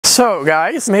So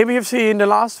guys, maybe you've seen the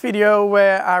last video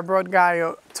where I brought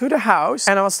Gaio to the house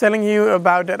and I was telling you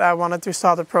about that I wanted to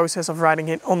start the process of riding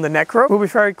him on the neck rope. It would be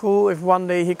very cool if one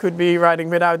day he could be riding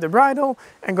without the bridle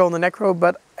and go on the neck rope,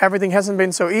 but everything hasn't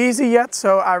been so easy yet,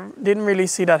 so I didn't really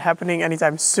see that happening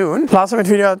anytime soon. Last time in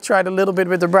the video I tried a little bit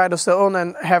with the bridle still on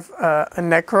and have a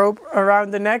neck rope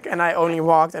around the neck, and I only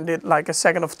walked and did like a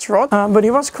second of trot, but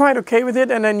he was quite okay with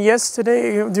it. And then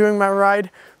yesterday during my ride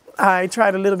I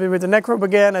tried a little bit with the neck rope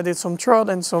again. I did some trot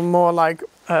and some more like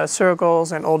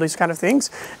circles and all these kind of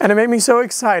things, and it made me so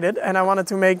excited, and I wanted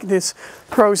to make this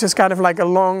process kind of like a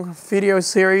long video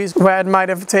series where it might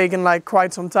have taken like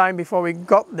quite some time before we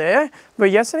got there. But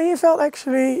yesterday he felt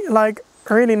actually like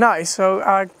really nice, so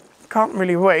I can't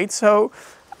really wait. So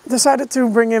decided to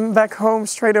bring him back home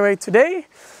straight away today,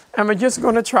 and we're just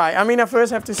gonna try. I mean, I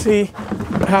first have to see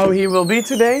how he will be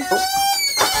today.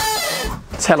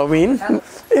 It's Halloween.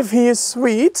 If he is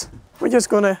sweet, we're just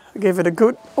gonna give it a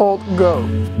good old go.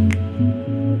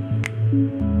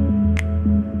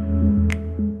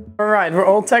 Alright, we're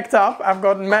all tacked up. I've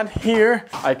got Matt here.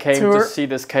 I came to see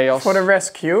this chaos. For the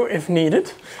rescue, if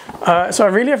needed. So I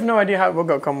really have no idea how it will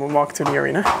go. Come and walk to the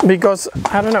arena. Because,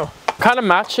 I don't know. Kind of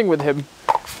matching with him.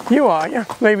 You are, yeah.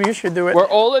 Maybe you should do it. We're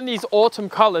all in these autumn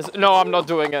colors. No, I'm not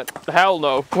doing it. Hell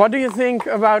no. What do you think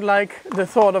about like the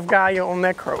thought of Gaia on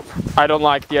neck rope? I don't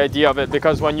like the idea of it,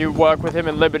 because when you work with him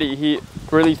in Liberty, he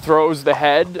really throws the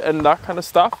head and that kind of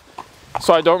stuff.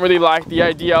 So I don't really like the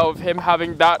idea of him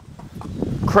having that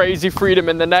crazy freedom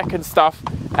in the neck and stuff,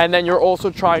 and then you're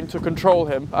also trying to control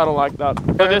him. I don't like that.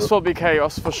 But this will be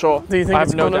chaos for sure. Do you think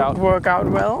it's gonna work out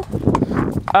well?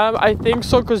 I think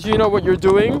so, because you know what you're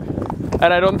doing.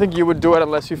 And I don't think you would do it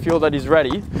unless you feel that he's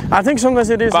ready. I think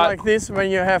sometimes it is like this, when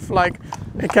you have like,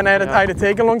 it can either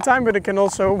take a long time, but it can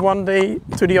also one day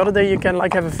to the other day you can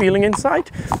like have a feeling inside.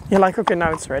 You're like, okay,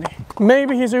 now it's ready.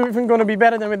 Maybe he's even going to be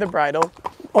better than with the bridle.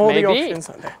 All the options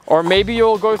are there. Or maybe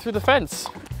you'll go through the fence.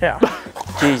 Yeah.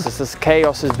 Jesus, this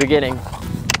chaos is beginning.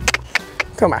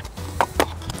 Come on.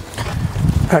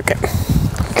 Okay.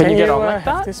 Can you get on like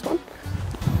that? This one?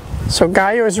 So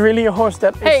Gaio is really a horse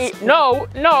that is... no,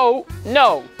 no,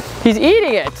 no. He's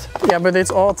eating it. Yeah, but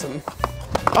it's autumn.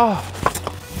 Oh.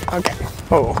 Okay.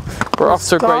 Oh. We're off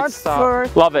to a great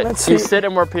start. Love it. You sit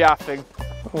and we're piaffing.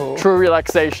 Oh. True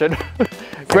relaxation.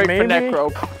 Great for neck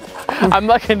rope. I'm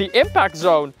like in the impact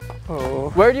zone. Oh.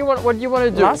 Where do you want, what do you want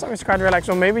to do? Last time it's quite relaxed,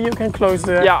 so maybe you can close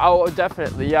the... Yeah, oh,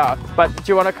 definitely, yeah. But do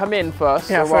you want to come in first?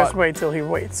 Yeah, first wait till he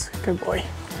waits. Good boy.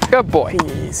 Good boy.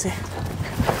 Easy.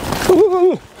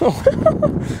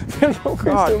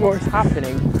 God, what's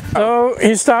happening? So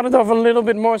he started off a little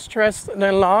bit more stressed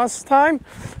than last time,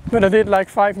 but I did like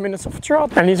 5 minutes of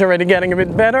trot and he's already getting a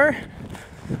bit better.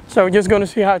 So we're just going to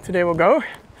see how today will go.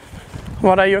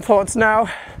 What are your thoughts now?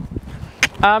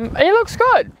 He looks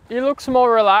good. He looks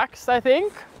more relaxed, I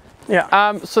think.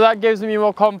 Yeah. So that gives me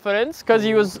more confidence, because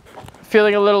he was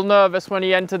feeling a little nervous when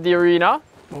he entered the arena.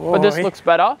 But this looks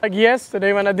better. Like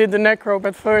yesterday when I did the neck rope,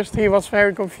 at first he was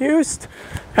very confused,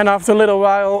 and after a little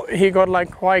while he got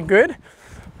like quite good.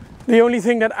 The only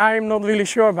thing that I'm not really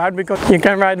sure about, because you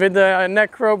can ride with the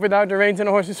neck rope without the reins and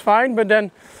the horse is fine, but then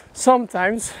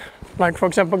sometimes, like for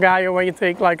example Gaia, when you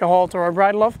take like a halter or a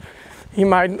bridle off, he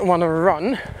might want to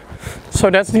run. So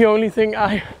that's the only thing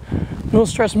I will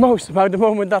stress most about the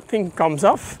moment that thing comes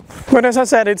off. But as I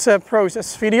said, it's a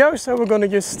process video, so we're gonna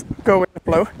just go with the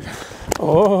flow.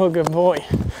 Oh, good boy.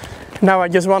 Now I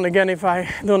just wonder again if I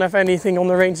don't have anything on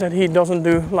the reins that he doesn't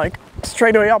do like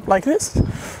straight away up like this.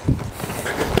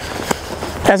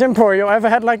 As Emporio, ever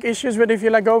had like issues with if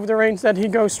you let go of the reins that he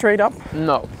goes straight up?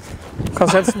 No.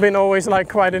 Because that's been always like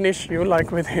quite an issue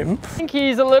like with him. I think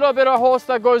he's a little bit a horse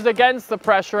that goes against the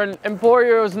pressure, and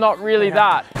Emporio is not really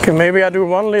that. Okay, maybe I do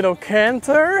one little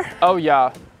canter. Oh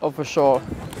yeah, oh for sure.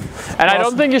 And I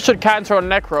don't think you should canter on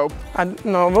neck rope.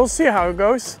 No, we'll see how it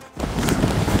goes.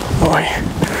 Boy.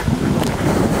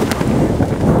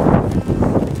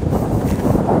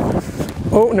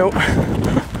 Oh no.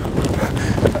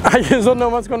 I just don't know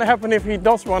what's gonna happen if he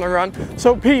does want to run.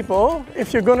 So people,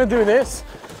 if you're gonna do this,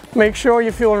 make sure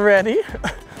you feel ready.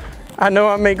 I know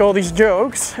I make all these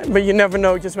jokes, but you never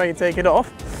know just when you take it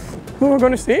off. We're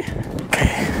gonna see.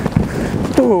 Okay.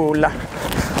 Ooh la.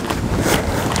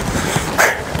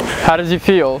 How does he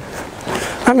feel?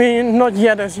 I mean, not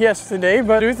yet as yesterday,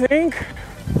 but I do think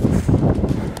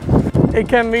it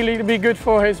can really be good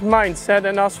for his mindset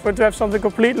and ask for to have something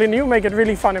completely new, make it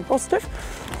really fun and positive.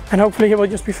 And hopefully he will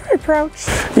just be very proud.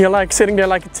 You're like sitting there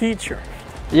like a teacher.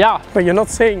 Yeah. But you're not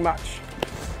saying much.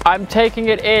 I'm taking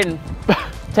it in.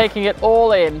 taking it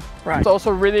all in. Right. It's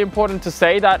also really important to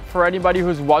say that for anybody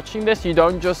who's watching this, you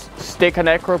don't just stick a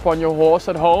neck rope on your horse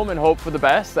at home and hope for the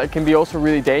best. That can be also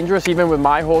really dangerous, even with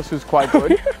my horse who's quite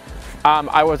good.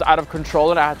 I was out of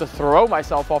control and I had to throw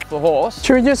myself off the horse.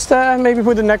 Should we just maybe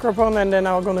put the neck rope on and then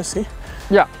I'm gonna see?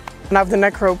 Yeah. And I have the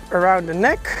neck rope around the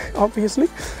neck, obviously.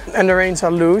 And the reins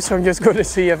are loose, so I'm just gonna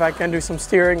see if I can do some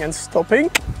steering and stopping.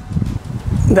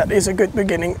 That is a good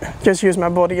beginning. Just use my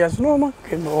body as normal.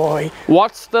 Good boy.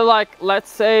 What's the, like, let's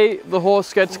say the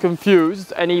horse gets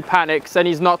confused and he panics and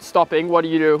he's not stopping, what do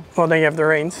you do? Well, then you have the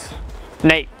reins.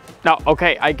 Nate. No,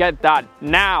 okay, I get that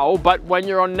now, but when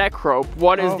you're on neck rope,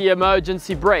 what is the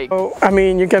emergency brake? Oh, I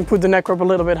mean, you can put the neck rope a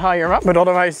little bit higher up, but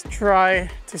otherwise try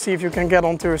to see if you can get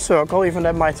onto a circle. Even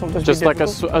that might sometimes just be like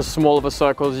difficult. as small of a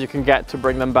circle as you can get to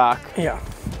bring them back. Yeah.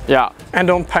 Yeah. And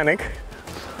don't panic.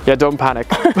 Yeah, don't panic.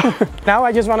 Now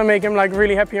I just want to make him like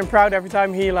really happy and proud every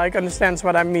time he like understands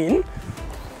what I mean.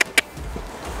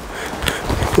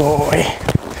 Boy.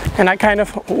 And I kind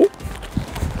of,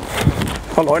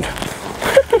 oh Lord.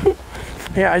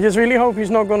 Yeah, I just really hope he's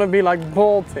not gonna be like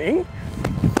bolting.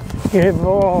 Good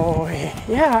boy.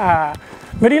 Yeah.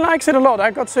 But he likes it a lot.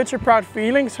 I got such a proud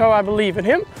feeling, so I believe in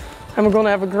him. And we're gonna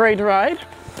have a great ride.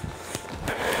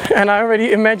 And I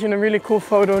already imagine a really cool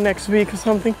photo next week or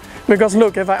something. Because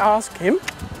look, if I ask him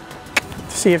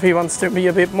to see if he wants to be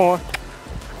a bit more.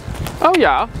 Oh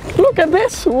yeah. Look at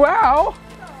this, wow.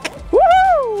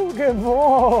 Woo, good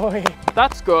boy.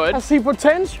 That's good. I see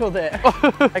potential there.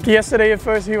 Like yesterday at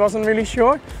first he wasn't really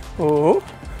sure. Ooh.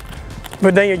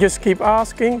 But then you just keep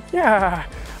asking. Yeah.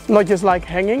 Not just like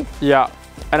hanging. Yeah.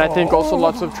 And I think also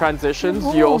lots of transitions.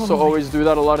 You also always do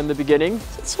that a lot in the beginning.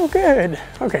 It's so good.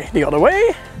 Okay, the other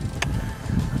way.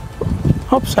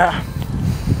 Hopsa.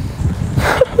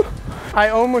 I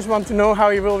almost want to know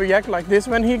how he will react like this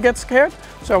when he gets scared.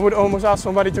 So I would almost ask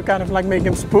somebody to kind of like make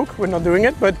him spook. We're not doing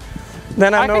it, but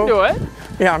then I know. I can do it.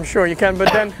 Yeah, I'm sure you can,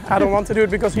 but then I don't want to do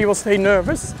it because he will stay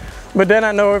nervous. But then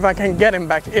I know if I can get him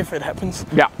back if it happens.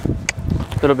 Yeah.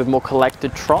 A little bit more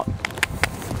collected trot.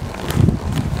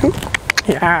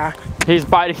 Ja. He's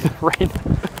biting the rein.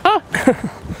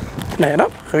 Let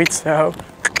op. Goed zo.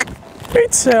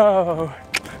 Goed zo.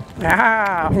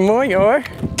 Ja, mooi hoor.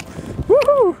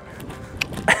 Woohoo.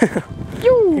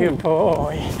 Good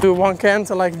boy. Do one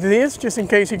canter like this, just in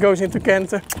case he goes into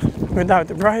canter without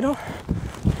the bridle.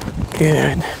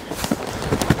 Good.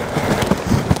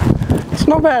 It's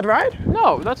not bad, right?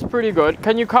 No, that's pretty good.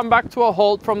 Can you come back to a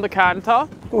hold from the canter?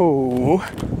 Ooh.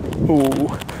 Ooh.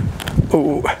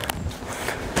 Ooh.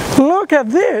 Look at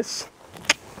this.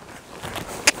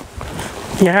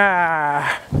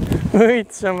 Yeah.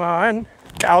 Wait some on.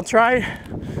 I'll try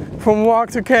from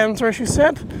walk to canter, as you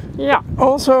said. Yeah.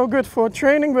 Also good for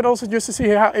training, but also just to see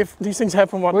how if these things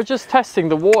happen. We're just testing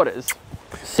the waters.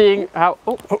 Seeing how...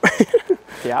 Oh.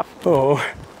 Yeah. Oh.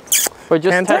 We're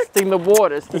just testing the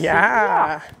waters. To see,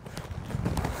 yeah.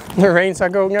 The reins are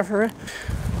going everywhere.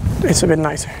 It's a bit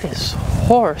nicer. This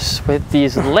horse with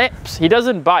these lips. He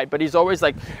doesn't bite, but he's always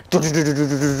like...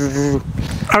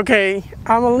 Okay,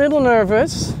 I'm a little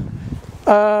nervous,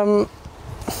 but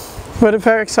I'm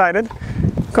very excited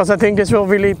because I think this will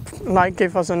really like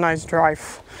give us a nice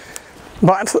drive.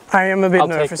 But I am a bit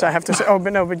nervous, I have to say. Oh,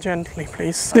 but no, but gently,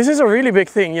 please. This is a really big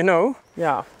thing, you know?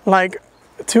 Yeah. Like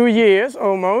 2 years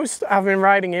almost, I've been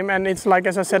riding him, and it's like,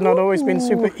 as I said, not always been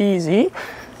super easy.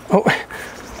 Oh,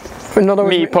 not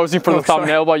always Me posing for the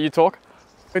thumbnail while you talk.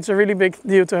 It's a really big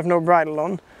deal to have no bridle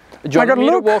on. Do you want me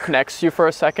to walk next to you for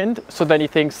a second, so then he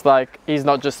thinks like, he's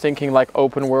not just thinking like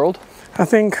open world? I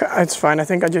think it's fine. I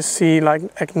think I just see like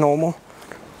act normal.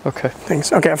 Okay.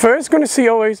 Thanks. Okay, first gonna see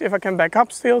always if I can back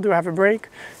up still. Do I have a brake?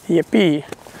 Yippee.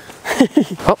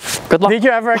 Oh, good luck. Did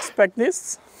you ever expect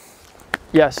this?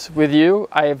 Yes, with you,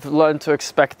 I've learned to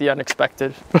expect the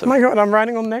unexpected. Oh my God, I'm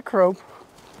riding on neck rope.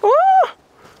 Ah!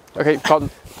 Okay,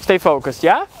 stay focused,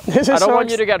 yeah? I don't want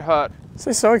you to get hurt. This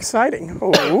is so exciting.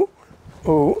 Oh,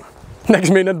 oh. Next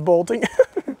minute bolting.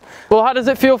 Well, how does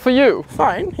it feel for you?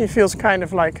 Fine, he feels kind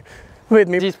of like with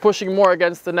me. He's pushing more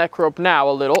against the neck rope now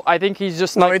a little. I think he's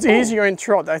just no, like... it's easier in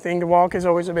trot. I think the walk is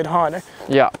always a bit harder.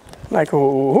 Yeah. Like,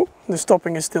 oh, the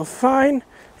stopping is still fine.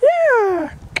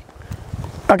 Yeah.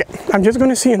 Okay, I'm just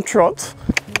gonna see in trot.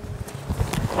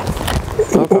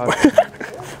 Oh God.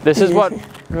 This is what...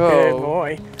 Good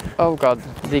boy. Oh God,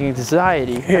 the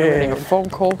anxiety. I'm getting a phone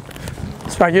call.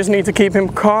 So I just need to keep him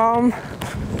calm.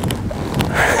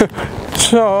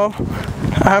 So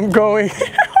I'm going.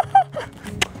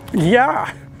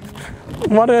 Yeah,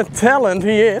 what a talent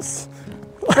he is.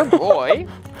 Good boy.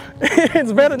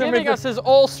 It's better than giving us his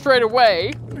all straight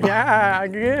away. Yeah,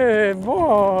 good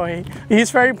boy.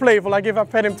 He's very playful. Like if I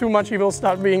pet him too much, he will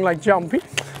start being like jumpy.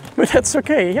 But that's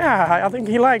okay. Yeah, I think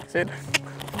he likes it.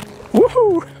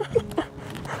 Woohoo!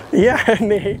 Yeah,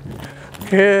 nee.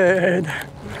 Good.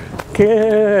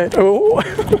 Good. Oh.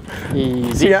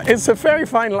 Easy. Yeah, it's a very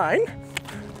fine line.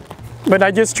 But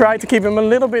I just try to keep him a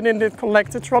little bit in the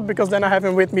collected trot because then I have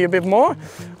him with me a bit more.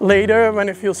 Later, when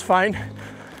it feels fine,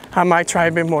 I might try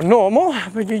a bit more normal.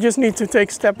 But you just need to take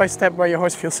step by step where your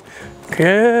horse feels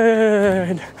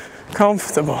good,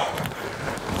 comfortable.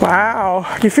 Wow,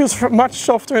 he feels much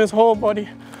softer in his whole body.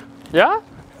 Yeah?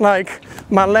 Like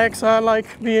my legs are like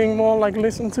being more like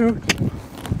listened to.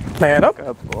 Lay it up.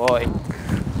 Good boy.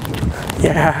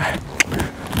 Yeah.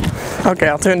 Okay,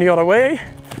 I'll turn the other way.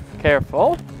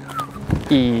 Careful.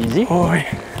 Easy. Boy.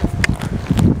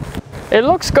 It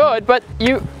looks good, but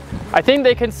I think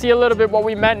they can see a little bit what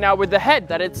we meant now with the head,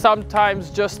 that it sometimes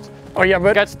just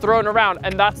gets thrown around,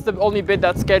 and that's the only bit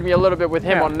that scared me a little bit with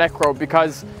him on neck rope,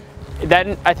 because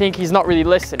then I think he's not really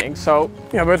listening, so...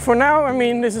 Yeah, but for now, I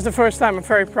mean, this is the first time. I'm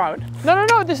very proud.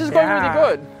 No, this is going really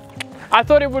good. I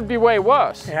thought it would be way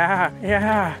worse. Yeah,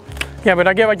 but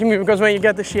I get what you mean, because when you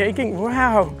get the shaking,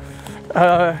 wow,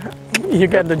 you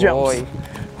get the jumps. Boy.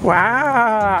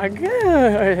 Wow,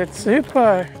 good,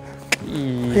 super.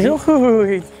 Easy.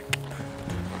 Good.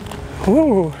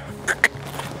 Ooh.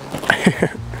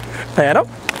 Lay it up.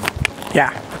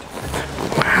 Yeah.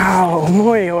 Wow,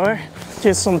 mooi hoor.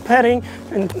 Just some petting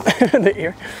and the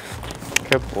ear.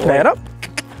 Good boy. Lay it up.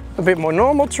 A bit more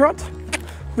normal trot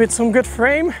with some good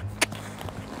frame.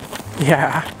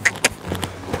 Yeah.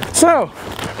 So,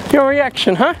 your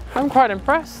reaction, huh? I'm quite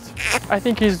impressed. I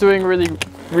think he's doing really,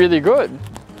 really good.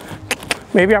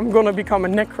 Maybe I'm gonna become a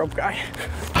neck rope guy.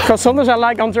 Because sometimes I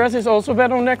like undress is also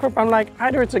better on neck rope. I'm like,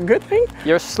 either it's a good thing.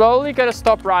 You're slowly gonna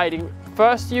stop riding.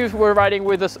 First you were riding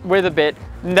with a bit,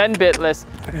 then bitless,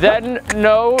 then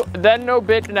no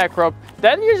bit neck rope.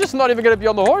 Then you're just not even gonna be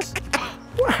on the horse.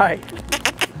 Why?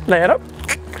 Lay it up.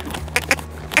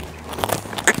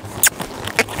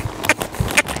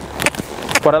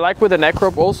 What I like with the neck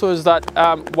rope also is that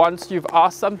once you've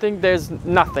asked something, there's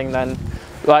nothing then.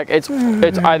 Like it's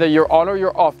either you're on or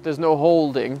you're off. There's no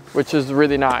holding, which is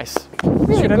really nice.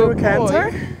 Should I do a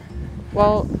canter?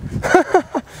 Well,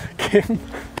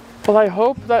 well, I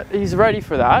hope that he's ready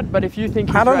for that. But if you think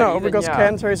he's ready, I don't know, because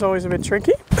canter is always a bit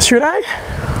tricky. Should I?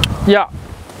 Yeah,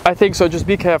 I think so. Just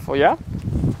be careful, yeah?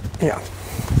 Yeah.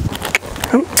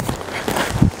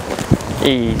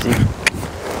 Easy.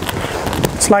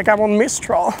 It's like I'm on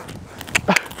Mistral.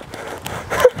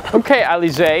 Okay,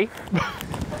 Alizé.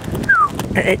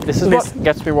 Hey, this is what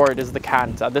gets me worried, is the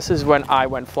canter. This is when I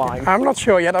went flying. I'm not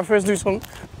sure yet. I first do some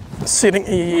sitting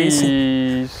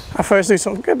easy. I first do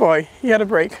some, good boy, he had a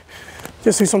break.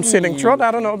 Just do some sitting trot.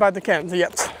 I don't know about the canter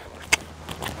yet.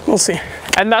 We'll see.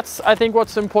 And that's, I think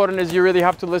what's important is you really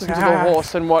have to listen to the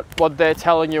horse and what they're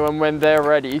telling you and when they're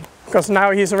ready. Because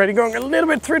now he's already going a little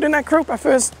bit through the neck rope at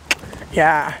first.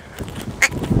 Yeah.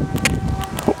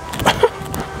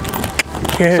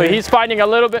 So he's finding a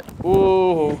little bit,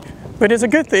 ooh. But it's a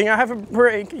good thing, I have a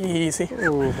break easy,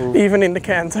 even in the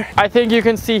canter. I think you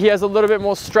can see he has a little bit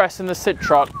more stress in the sit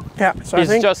trot. Yeah, so he's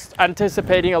I think just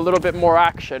anticipating a little bit more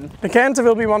action. The canter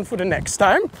will be one for the next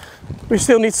time. We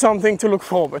still need something to look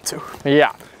forward to.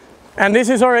 Yeah. And this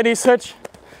is already such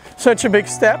a big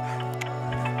step.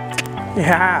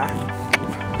 Yeah.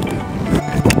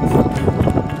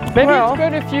 Maybe it's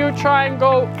good if you try and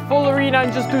go full arena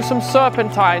and just do some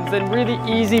serpentines and really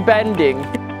easy bending.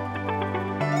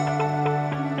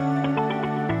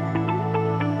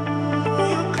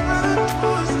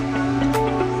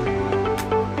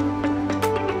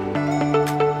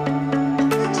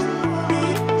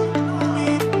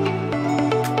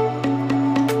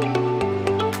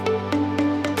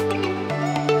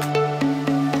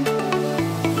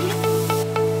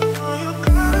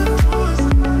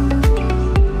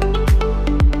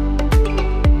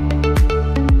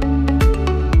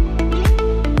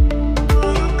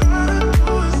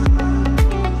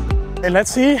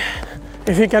 Let's see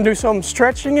if he can do some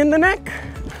stretching in the neck.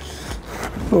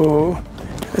 Oh,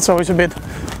 it's always a bit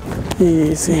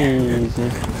easy.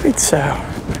 It's so,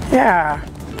 yeah.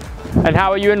 And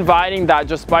how are you inviting that?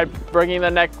 Just by bringing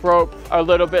the neck rope a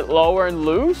little bit lower and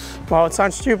loose? Well, it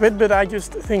sounds stupid, but I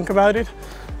just think about it.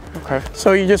 Okay.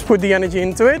 So you just put the energy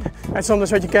into it. And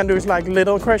sometimes what you can do is like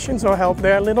little questions or help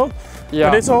there a little. Yeah.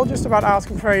 But it's all just about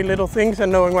asking very little things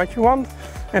and knowing what you want.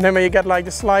 And then when you get like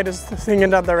the slightest thing in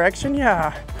that direction,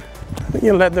 yeah,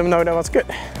 you let them know that was good.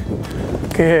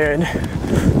 Good.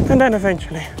 And then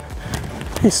eventually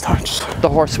he starts. The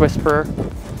horse whisperer.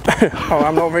 Oh,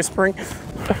 I'm not whispering.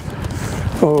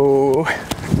 Oh.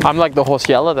 I'm like the horse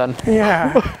yeller then.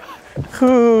 Yeah.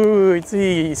 Ooh, it's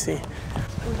easy.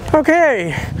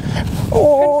 Okay.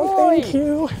 Oh, thank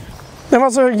you. That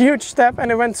was a huge step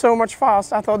and it went so much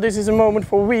fast. I thought this is a moment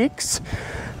for weeks.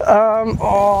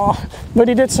 But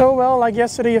he did so well. Like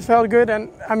yesterday, it felt good. And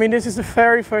I mean, this is the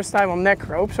very first time on neck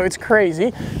rope, so it's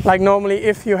crazy. Like normally,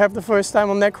 if you have the first time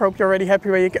on neck rope, you're already happy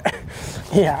when you can,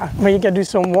 yeah, when you can do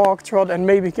some walk, trot, and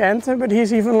maybe canter. But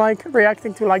he's even like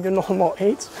reacting to like the normal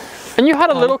 8s. And you had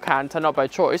a little canter, not by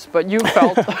choice, but you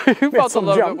felt you felt a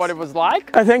little jumps. bit what it was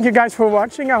like. Thank you guys for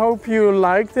watching. I hope you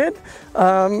liked it.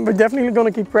 We're definitely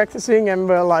gonna keep practicing and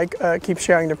we'll like keep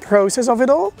sharing the process of it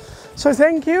all. So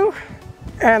thank you,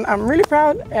 and I'm really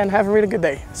proud and have a really good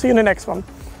day. See you in the next one.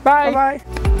 Bye. Bye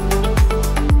bye.